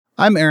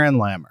I'm Aaron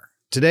Lammer.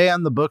 Today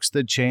on The Books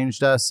That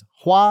Changed Us,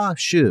 Hua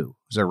Hsu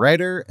is a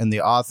writer and the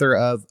author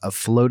of A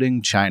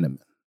Floating Chinaman.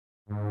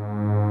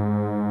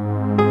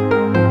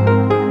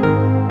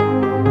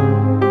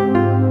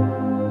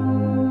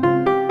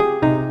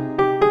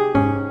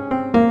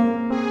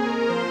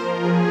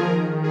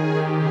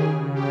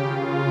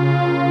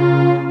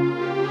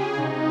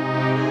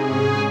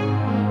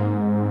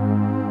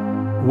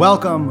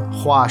 Welcome,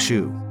 Hua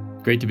Hsu.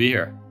 Great to be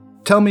here.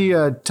 Tell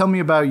me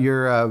about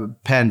your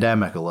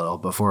pandemic a little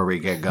before we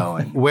get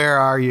going. Where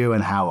are you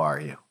and how are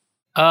you?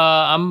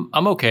 I'm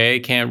okay.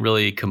 Can't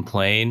really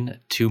complain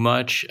too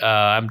much.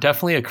 I'm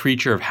definitely a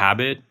creature of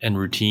habit and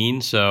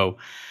routine. So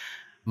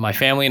my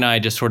family and I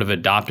just sort of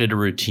adopted a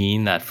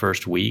routine that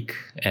first week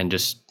and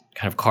just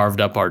kind of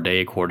carved up our day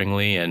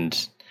accordingly. And,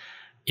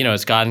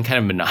 it's gotten kind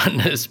of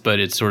monotonous, but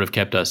it's sort of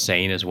kept us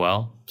sane as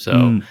well.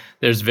 So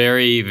there's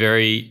very,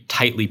 very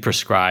tightly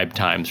prescribed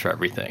times for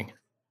everything.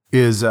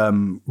 Is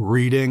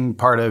reading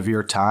part of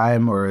your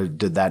time, or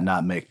did that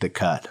not make the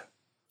cut?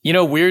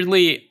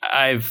 Weirdly,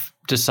 I've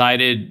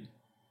decided,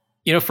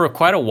 for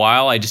quite a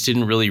while, I just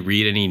didn't really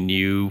read any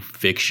new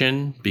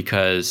fiction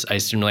because I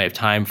just didn't really have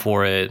time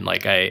for it.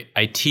 Like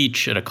I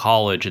teach at a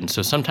college, and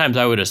so sometimes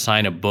I would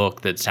assign a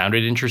book that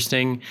sounded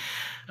interesting,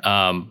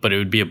 but it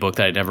would be a book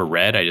that I'd never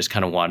read. I just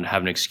kind of wanted to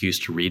have an excuse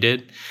to read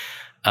it.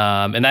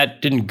 And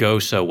that didn't go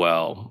so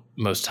well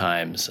most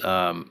times.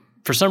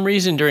 For some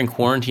reason during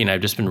quarantine,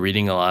 I've just been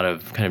reading a lot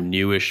of kind of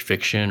newish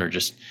fiction or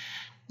just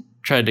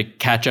tried to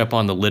catch up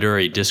on the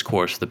literary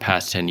discourse for the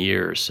past 10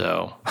 years.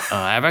 So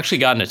I've actually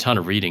gotten a ton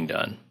of reading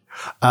done.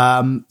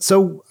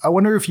 So I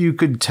wonder if you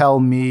could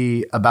tell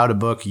me about a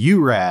book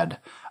you read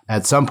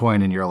at some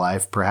point in your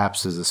life,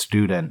 perhaps as a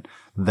student,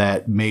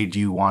 that made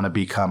you want to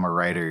become a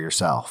writer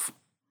yourself.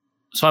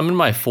 So I'm in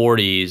my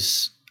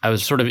 40s. I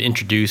was sort of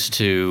introduced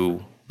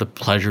to the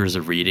pleasures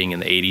of reading in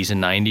the 80s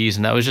and 90s.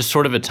 And that was just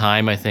sort of a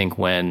time, I think,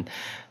 when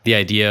the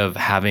idea of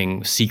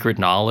having secret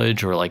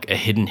knowledge or like a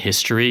hidden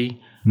history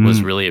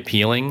was really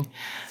appealing.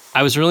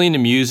 I was really into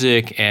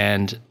music,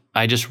 and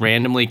I just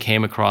randomly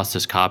came across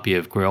this copy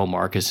of Greil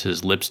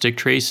Marcus's Lipstick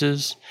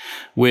Traces,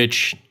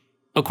 which,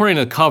 according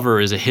to the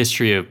cover, is a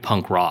history of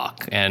punk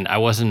rock. And I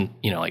wasn't,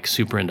 like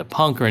super into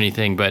punk or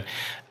anything, but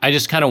I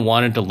just kind of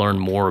wanted to learn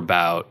more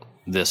about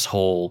this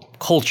whole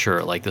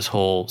culture, like this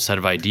whole set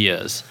of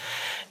ideas.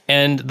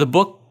 And the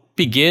book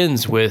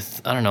begins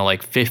with,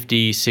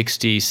 50,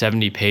 60,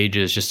 70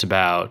 pages just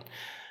about,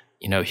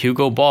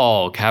 Hugo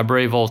Ball,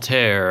 Cabaret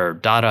Voltaire,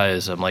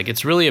 Dadaism. Like,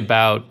 it's really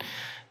about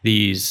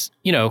these,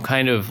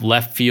 kind of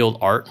left field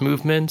art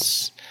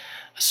movements,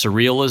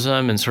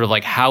 surrealism, and sort of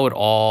like how it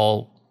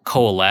all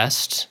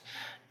coalesced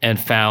and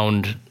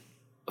found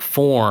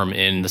form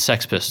in the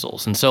Sex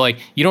Pistols. And so, like,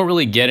 you don't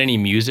really get any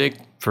music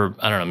for,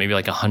 maybe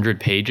like 100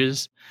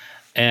 pages.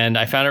 And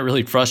I found it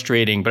really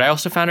frustrating, but I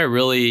also found it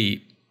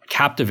really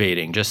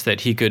captivating, just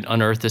that he could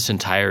unearth this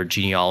entire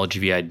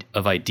genealogy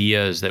of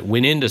ideas that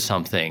went into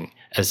something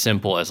as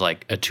simple as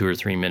like a 2 or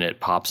 3 minute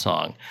pop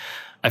song.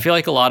 I feel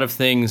like a lot of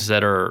things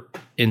that are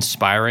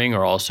inspiring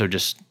are also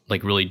just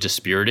like really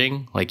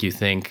dispiriting. Like, you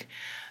think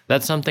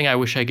that's something I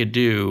wish I could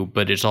do,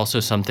 but it's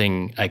also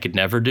something I could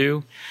never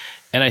do.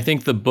 And I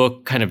think the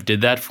book kind of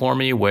did that for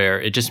me,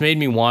 where it just made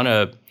me want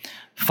to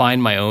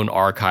find my own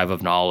archive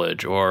of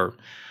knowledge or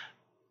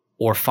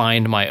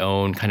find my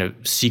own kind of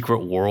secret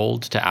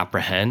world to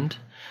apprehend.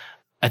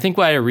 I think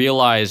what I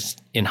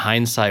realized in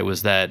hindsight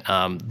was that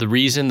the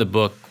reason the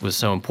book was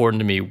so important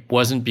to me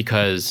wasn't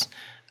because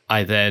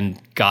I then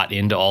got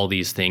into all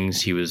these things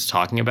he was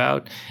talking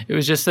about. It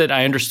was just that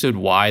I understood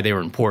why they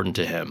were important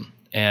to him.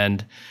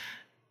 And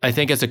I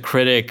think as a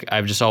critic,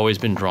 I've just always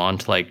been drawn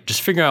to like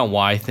just figuring out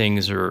why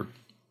things are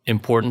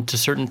important to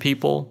certain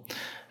people,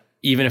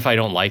 even if I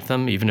don't like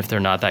them, even if they're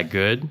not that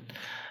good.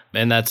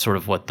 And that's sort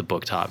of what the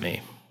book taught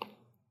me.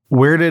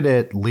 Where did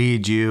it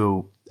lead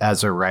you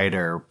as a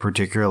writer,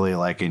 particularly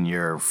like in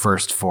your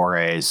first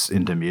forays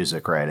into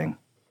music writing?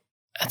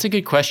 That's a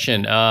good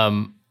question.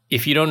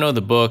 If you don't know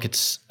the book,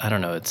 it's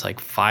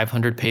like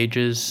 500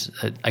 pages.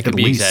 I could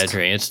be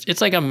exaggerating. It's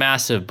like a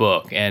massive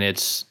book, and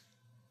it's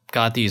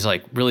got these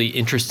like really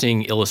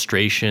interesting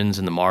illustrations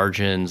in the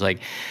margins. Like,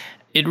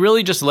 it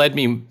really just led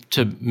me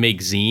to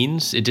make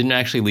zines. It didn't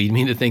actually lead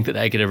me to think that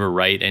I could ever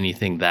write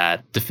anything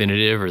that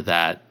definitive or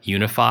that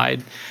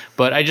unified.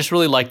 But I just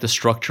really liked the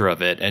structure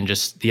of it and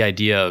just the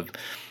idea of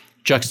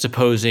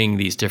juxtaposing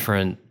these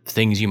different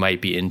things you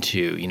might be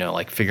into,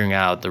 like figuring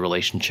out the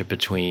relationship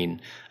between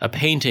a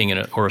painting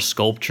or a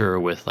sculpture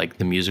with like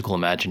the musical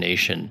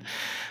imagination.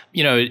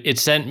 It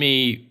sent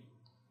me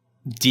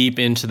deep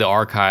into the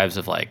archives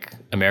of like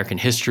American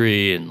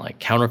history and like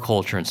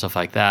counterculture and stuff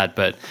like that.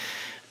 But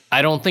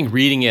I don't think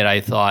reading it,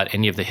 I thought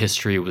any of the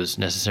history was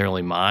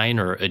necessarily mine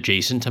or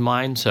adjacent to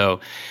mine.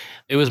 So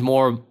it was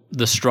more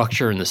the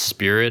structure and the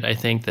spirit, I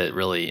think, that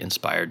really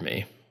inspired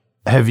me.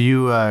 Have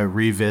you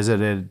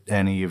revisited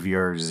any of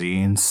your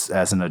zines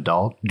as an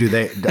adult?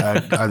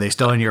 Are they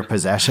still in your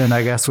possession,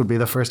 I guess would be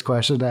the first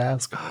question to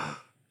ask?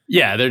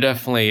 Yeah, they're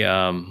definitely,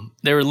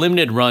 they were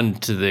limited run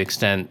to the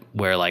extent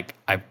where like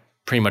I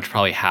pretty much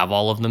probably have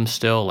all of them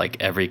still, like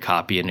every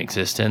copy in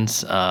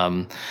existence.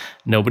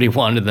 Nobody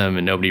wanted them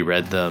and nobody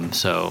read them.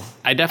 So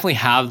I definitely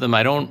have them.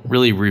 I don't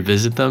really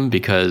revisit them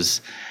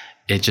because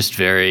it's just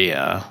very,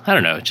 I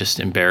don't know, just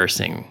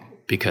embarrassing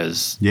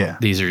because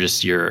these are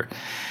just your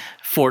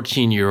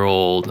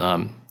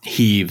 14-year-old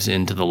heaves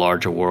into the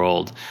larger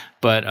world.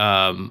 But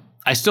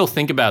I still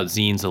think about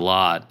zines a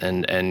lot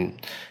and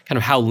kind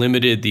of how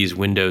limited these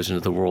windows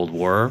into the world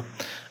were,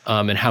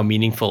 and how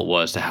meaningful it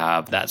was to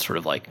have that sort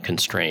of like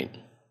constraint.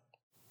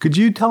 Could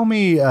you tell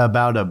me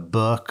about a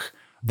book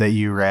that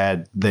you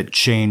read that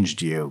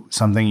changed you?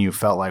 Something you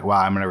felt like,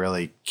 wow, I'm going to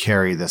really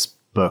carry this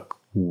book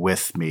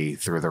with me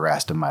through the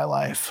rest of my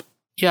life.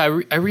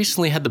 Yeah, I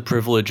recently had the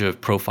privilege of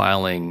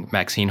profiling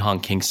Maxine Hong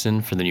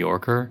Kingston for The New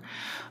Yorker.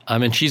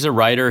 And she's a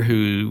writer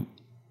who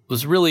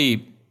was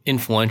really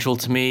influential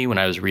to me when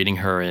I was reading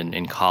her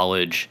in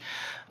college.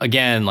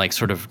 Again, like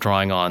sort of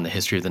drawing on the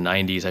history of the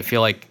 90s, I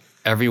feel like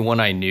everyone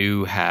I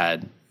knew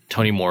had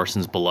Toni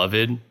Morrison's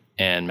Beloved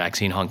and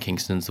Maxine Hong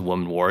Kingston's The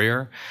Woman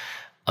Warrior.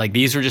 Like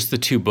these are just the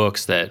two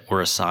books that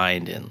were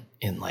assigned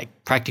in like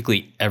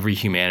practically every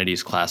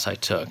humanities class I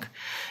took.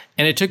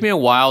 And it took me a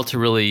while to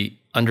really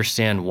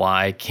understand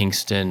why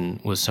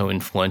Kingston was so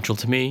influential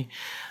to me.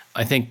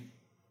 I think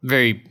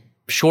very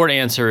short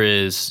answer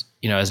is,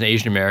 as an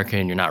Asian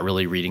American, you're not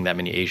really reading that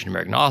many Asian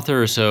American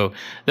authors. So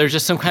there's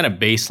just some kind of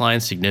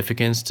baseline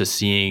significance to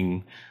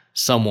seeing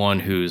someone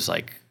who's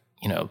like,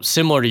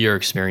 similar to your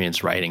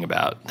experience writing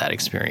about that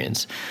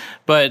experience.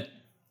 But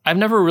I've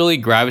never really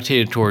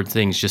gravitated toward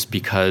things just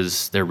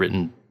because they're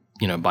written,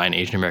 by an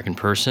Asian American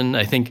person.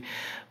 I think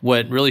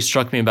what really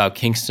struck me about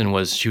Kingston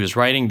was she was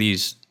writing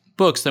these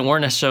books that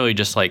weren't necessarily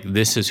just like,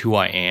 this is who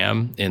I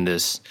am in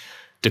this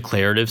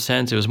declarative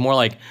sense. It was more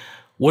like,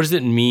 what does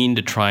it mean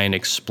to try and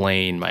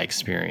explain my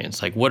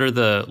experience? Like, what are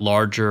the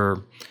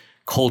larger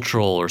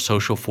cultural or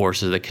social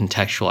forces that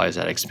contextualize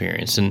that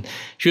experience? And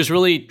she was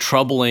really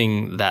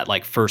troubling that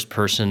like first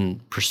person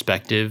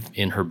perspective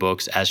in her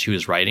books as she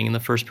was writing in the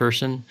first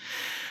person.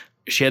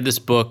 She had this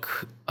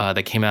book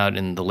that came out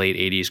in the late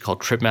 80s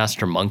called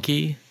Tripmaster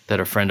Monkey that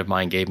a friend of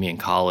mine gave me in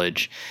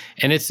college.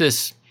 And it's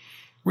this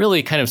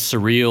really kind of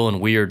surreal and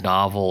weird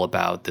novel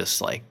about this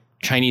like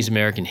Chinese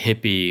American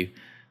hippie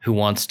who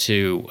wants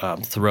to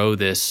throw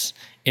this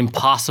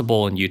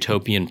impossible and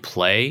utopian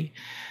play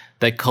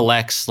that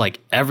collects like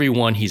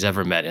everyone he's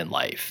ever met in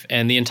life.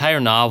 And the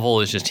entire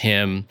novel is just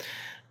him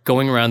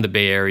going around the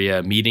Bay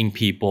Area, meeting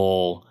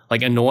people,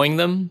 like annoying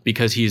them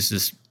because he's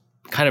this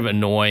kind of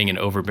annoying and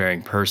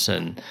overbearing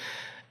person.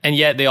 And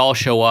yet they all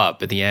show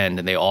up at the end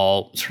and they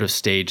all sort of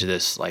stage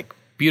this like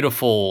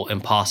beautiful,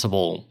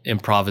 impossible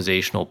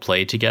improvisational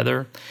play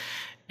together.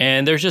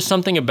 And there's just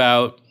something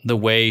about the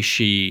way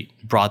she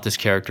brought this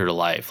character to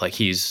life. Like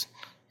he's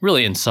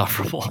really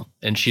insufferable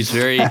and she's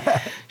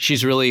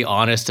really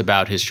honest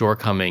about his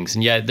shortcomings.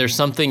 And yet there's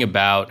something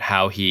about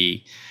how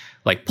he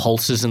like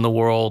pulses in the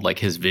world, like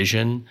his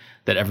vision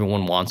that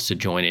everyone wants to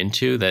join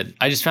into, that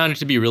I just found it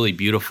to be really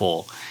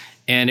beautiful.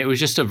 And it was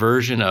just a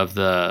version of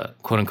the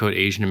quote unquote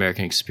Asian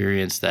American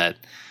experience that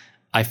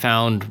I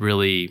found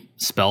really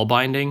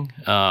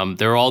spellbinding.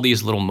 There are all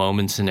these little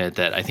moments in it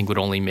that I think would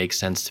only make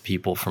sense to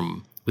people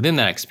from within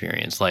that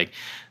experience, like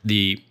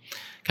the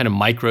kind of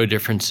micro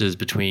differences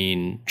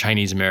between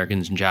Chinese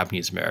Americans and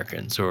Japanese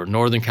Americans, or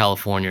Northern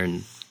California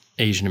and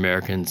Asian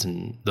Americans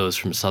and those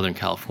from Southern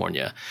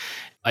California.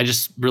 I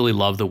just really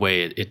love the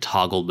way it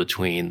toggled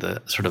between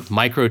the sort of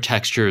micro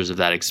textures of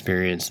that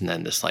experience and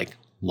then this like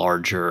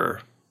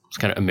larger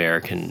kind of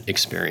American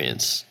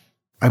experience.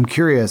 I'm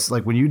curious,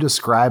 like when you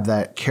describe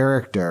that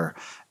character,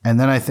 and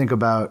then I think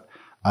about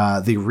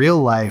the real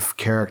life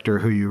character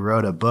who you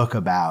wrote a book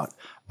about,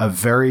 a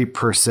very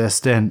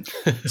persistent,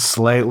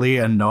 slightly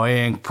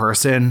annoying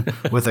person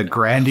with a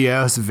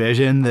grandiose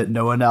vision that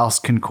no one else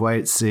can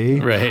quite see.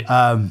 Right.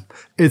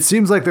 It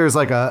seems like there's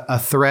like a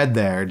thread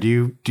there.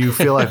 Do you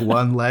feel like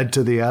one led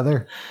to the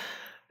other?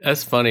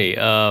 That's funny.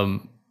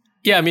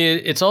 Yeah, I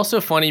mean, it's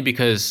also funny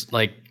because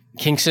like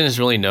Kingston is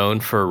really known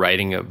for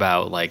writing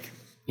about like,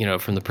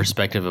 from the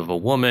perspective of a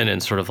woman,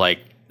 and sort of like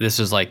this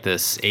is like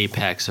this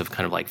apex of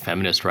kind of like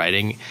feminist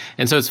writing.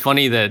 And so it's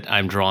funny that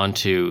I'm drawn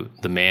to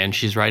the man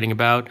she's writing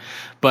about.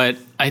 But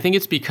I think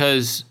it's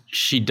because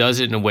she does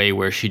it in a way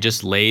where she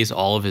just lays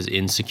all of his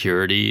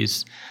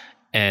insecurities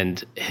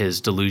and his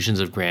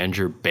delusions of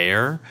grandeur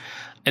bare.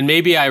 And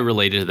maybe I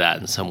related to that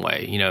in some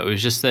way. It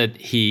was just that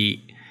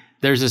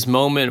there's this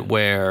moment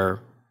where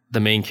the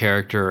main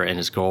character and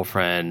his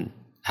girlfriend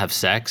have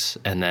sex,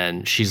 and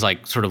then she's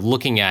like sort of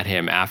looking at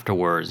him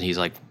afterwards, and he's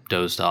like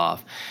dozed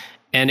off.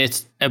 And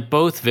it's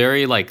both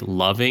very like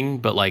loving,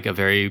 but like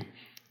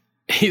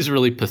he's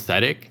really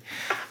pathetic.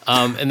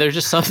 And there's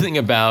just something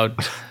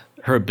about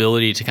her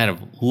ability to kind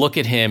of look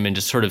at him and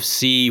just sort of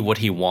see what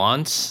he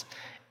wants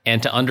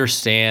and to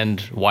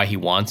understand why he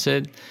wants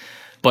it,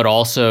 but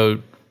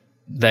also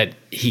that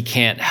he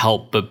can't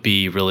help but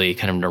be really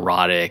kind of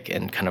neurotic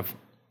and kind of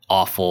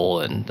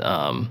awful.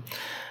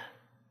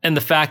 And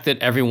the fact that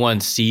everyone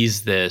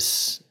sees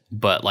this,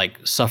 but like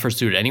suffers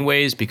through it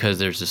anyways, because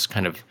there's this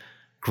kind of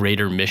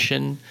greater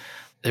mission.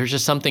 There's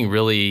just something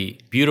really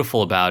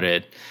beautiful about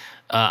it.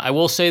 I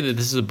will say that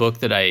this is a book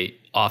that I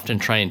often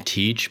try and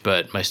teach,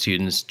 but my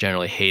students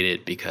generally hate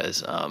it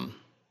because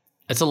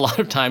it's a lot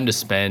of time to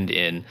spend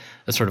in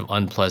a sort of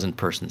unpleasant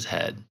person's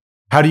head.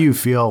 How do you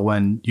feel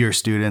when your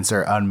students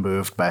are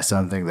unmoved by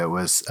something that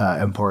was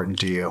important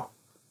to you?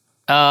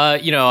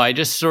 I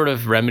just sort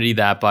of remedy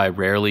that by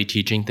rarely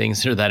teaching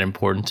things that are that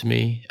important to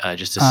me,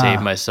 just to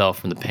save myself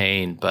from the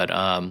pain. But,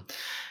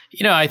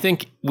 I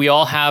think we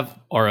all have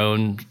our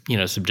own,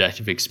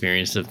 subjective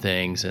experience of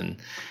things, and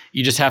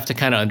you just have to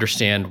kind of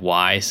understand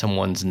why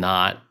someone's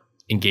not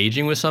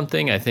engaging with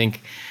something. I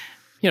think,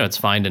 it's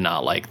fine to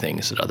not like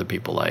things that other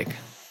people like.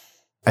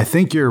 I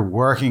think you're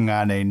working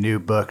on a new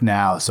book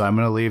now, so I'm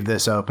going to leave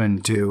this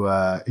open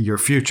to your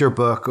future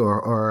book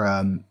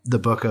or the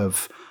book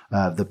of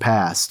the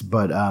past.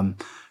 But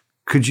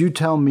could you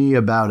tell me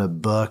about a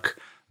book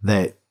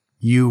that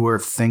you were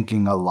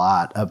thinking a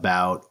lot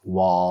about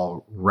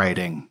while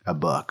writing a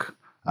book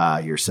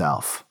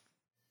yourself?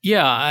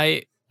 Yeah,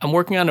 I'm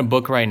working on a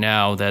book right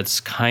now that's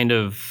kind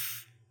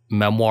of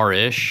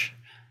memoir-ish,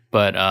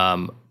 but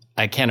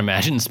I can't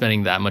imagine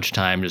spending that much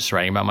time just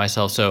writing about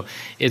myself. So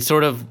it's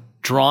sort of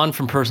drawn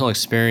from personal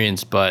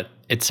experience, but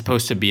it's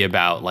supposed to be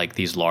about like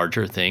these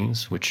larger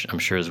things, which I'm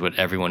sure is what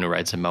everyone who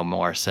writes a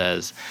memoir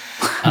says.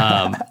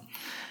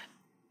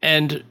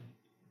 And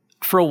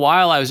for a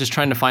while, I was just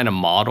trying to find a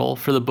model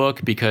for the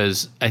book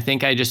because I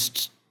think I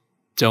just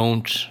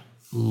don't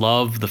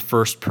love the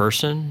first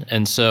person.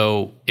 And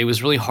so it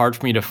was really hard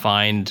for me to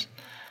find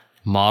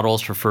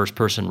models for first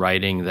person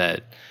writing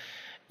that,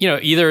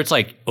 either it's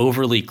like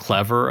overly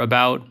clever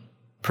about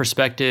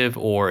perspective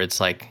or it's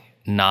like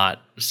not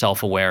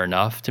self-aware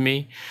enough to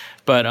me.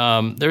 But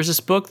there's this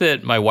book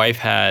that my wife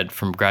had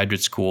from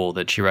graduate school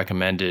that she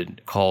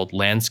recommended called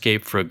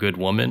Landscape for a Good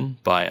Woman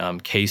by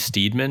Kay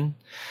Steedman.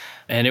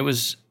 And it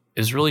was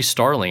really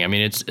startling. I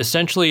mean, it's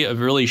essentially a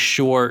really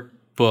short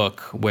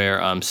book where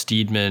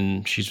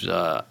Steedman, she's,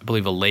 I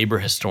believe, a labor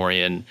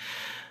historian,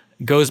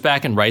 goes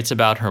back and writes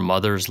about her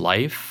mother's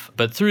life,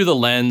 but through the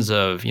lens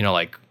of,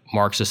 like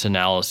Marxist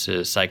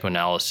analysis,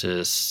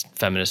 psychoanalysis,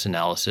 feminist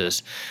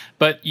analysis.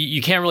 But you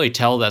can't really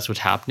tell that's what's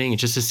happening. It's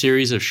just a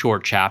series of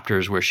short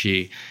chapters where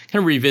she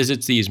kind of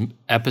revisits these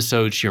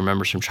episodes she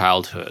remembers from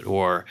childhood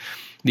or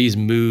these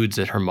moods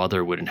that her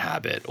mother would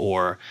inhabit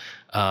or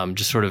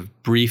just sort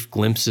of brief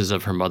glimpses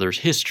of her mother's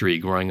history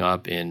growing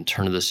up in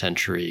turn of the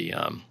century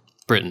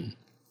Britain.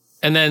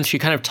 And then she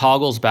kind of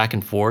toggles back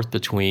and forth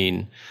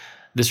between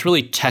this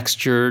really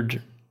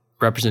textured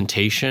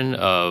representation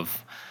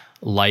of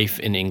life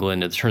in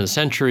England at the turn of the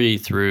century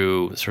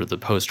through sort of the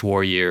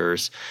post-war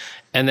years,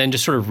 and then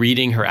just sort of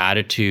reading her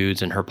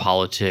attitudes and her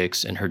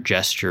politics and her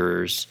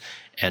gestures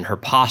and her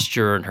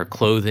posture and her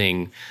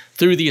clothing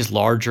through these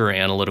larger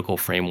analytical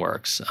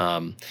frameworks.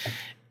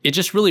 It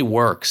just really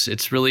works.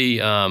 It's really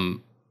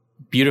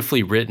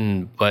beautifully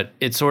written, but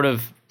it sort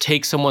of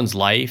takes someone's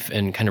life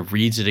and kind of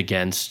reads it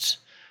against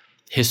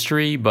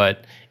history,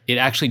 but it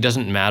actually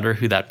doesn't matter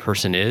who that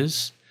person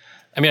is.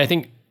 I mean, I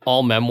think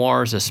all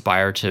memoirs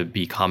aspire to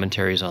be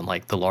commentaries on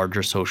like the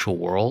larger social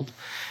world.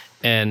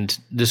 And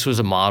this was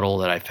a model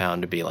that I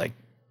found to be like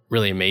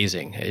really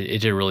amazing.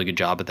 It did a really good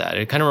job at that.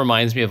 It kind of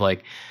reminds me of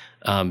like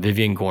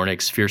Vivian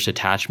Gornick's Fierce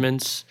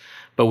Attachments,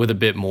 but with a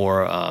bit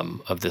more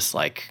of this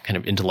like kind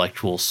of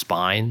intellectual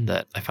spine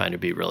that I find to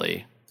be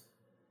really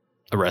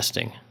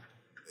arresting.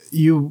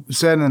 You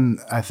said,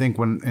 I think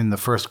in the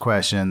first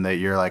question that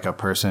you're like a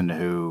person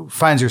who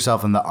finds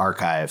yourself in the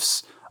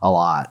archives a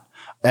lot.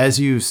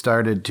 As you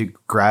started to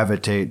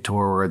gravitate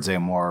towards a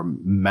more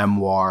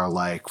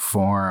memoir-like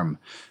form,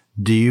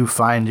 do you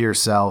find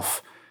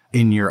yourself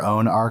in your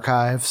own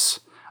archives?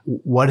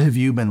 What have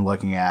you been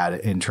looking at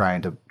in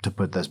trying to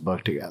put this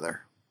book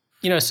together?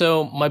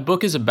 So my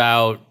book is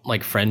about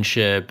like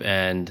friendship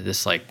and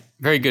this like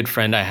very good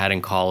friend I had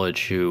in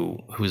college who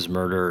was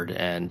murdered,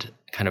 and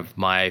kind of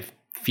my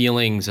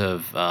feelings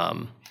of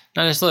not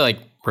necessarily like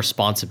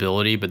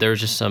responsibility, but there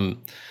was just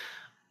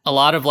a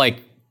lot of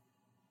like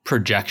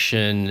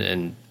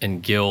projection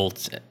and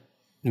guilt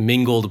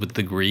mingled with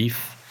the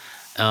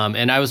grief.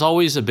 And I was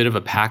always a bit of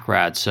a pack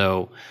rat.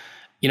 So,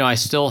 I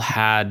still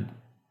had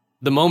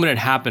the moment it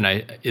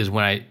happened is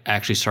when I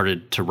actually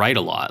started to write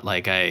a lot.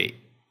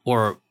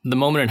 Or the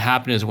moment it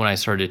happened is when I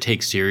started to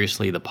take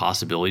seriously the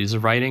possibilities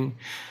of writing.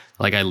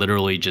 Like I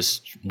literally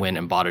just went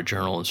and bought a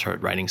journal and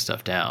started writing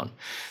stuff down.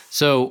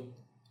 So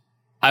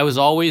I was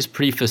always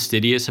pretty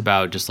fastidious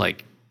about just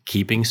like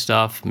keeping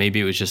stuff. Maybe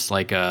it was just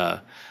like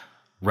a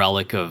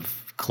relic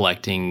of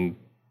collecting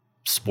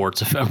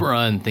sports ephemera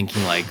and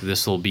thinking like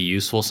this will be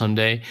useful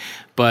someday.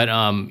 But,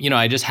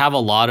 I just have a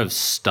lot of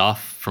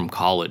stuff from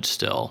college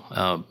still.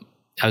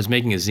 I was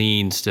making a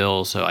zine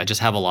still, so I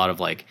just have a lot of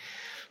like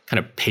kind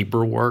of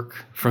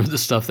paperwork from the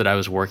stuff that I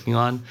was working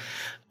on.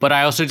 But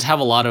I also just have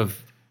a lot of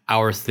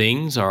our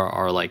things,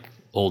 our like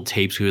old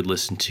tapes we would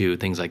listen to,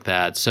 things like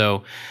that.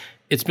 So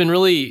it's been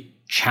really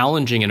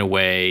challenging in a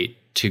way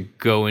to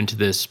go into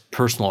this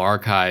personal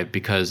archive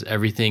because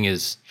everything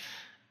is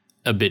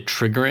a bit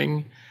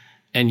triggering.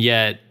 And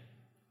yet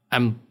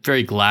I'm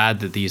very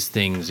glad that these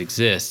things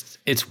exist.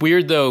 It's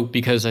weird though,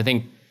 because I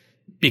think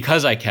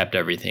because I kept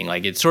everything,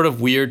 like it's sort of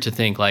weird to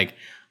think like,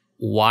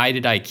 why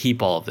did I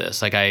keep all of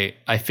this? Like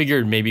I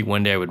figured maybe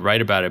one day I would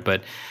write about it,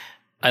 but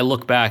I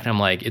look back and I'm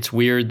like, it's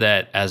weird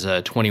that as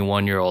a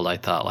 21-year-old, I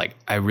thought like,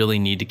 I really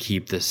need to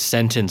keep this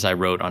sentence I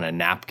wrote on a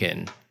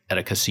napkin at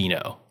a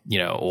casino,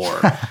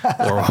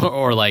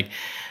 or like,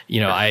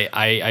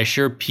 I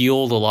sure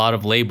peeled a lot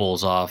of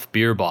labels off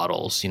beer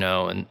bottles,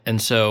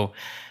 and so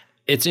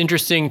it's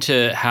interesting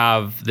to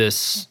have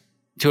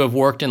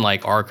worked in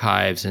like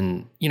archives.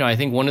 And, I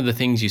think one of the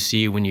things you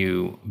see when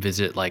you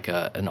visit like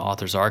an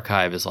author's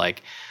archive is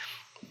like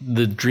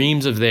the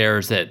dreams of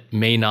theirs that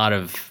may not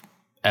have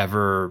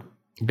ever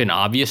been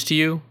obvious to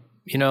you,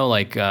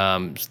 like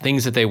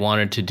things that they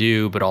wanted to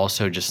do, but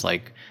also just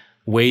like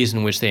ways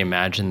in which they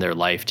imagined their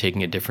life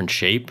taking a different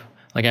shape.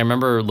 Like I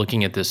remember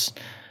looking at this,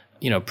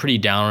 pretty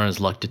down on his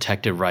luck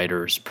detective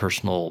writer's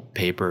personal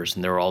papers,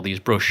 and there were all these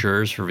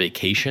brochures for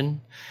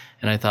vacation.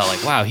 And I thought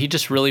like, wow, he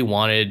just really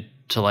wanted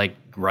to like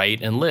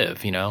write and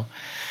live,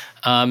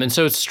 and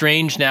so it's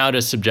strange now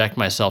to subject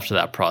myself to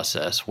that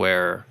process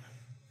where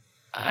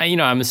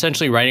I'm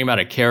essentially writing about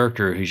a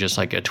character who's just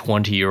like a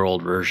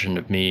 20-year-old version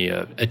of me,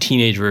 a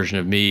teenage version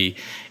of me,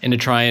 and to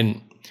try and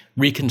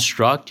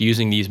reconstruct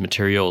using these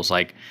materials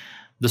like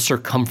the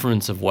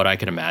circumference of what I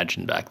could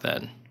imagine back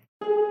then.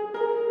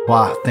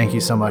 Wow, thank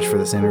you so much for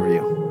this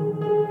interview.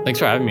 Thanks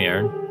for having me,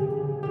 Aaron.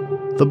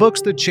 The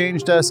Books That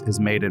Changed Us is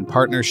made in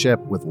partnership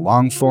with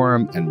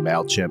Longform and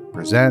MailChimp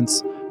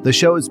Presents. The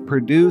show is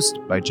produced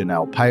by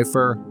Janelle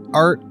Pfeiffer,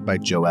 art by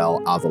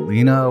Joel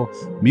Avellino,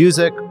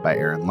 music by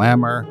Aaron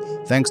Lammer.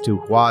 Thanks to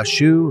Hua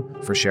Hsu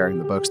for sharing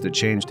the books that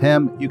changed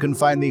him. You can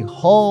find the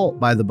whole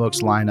By the Books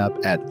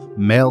lineup at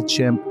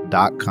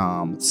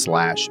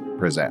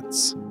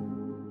MailChimp.com/presents.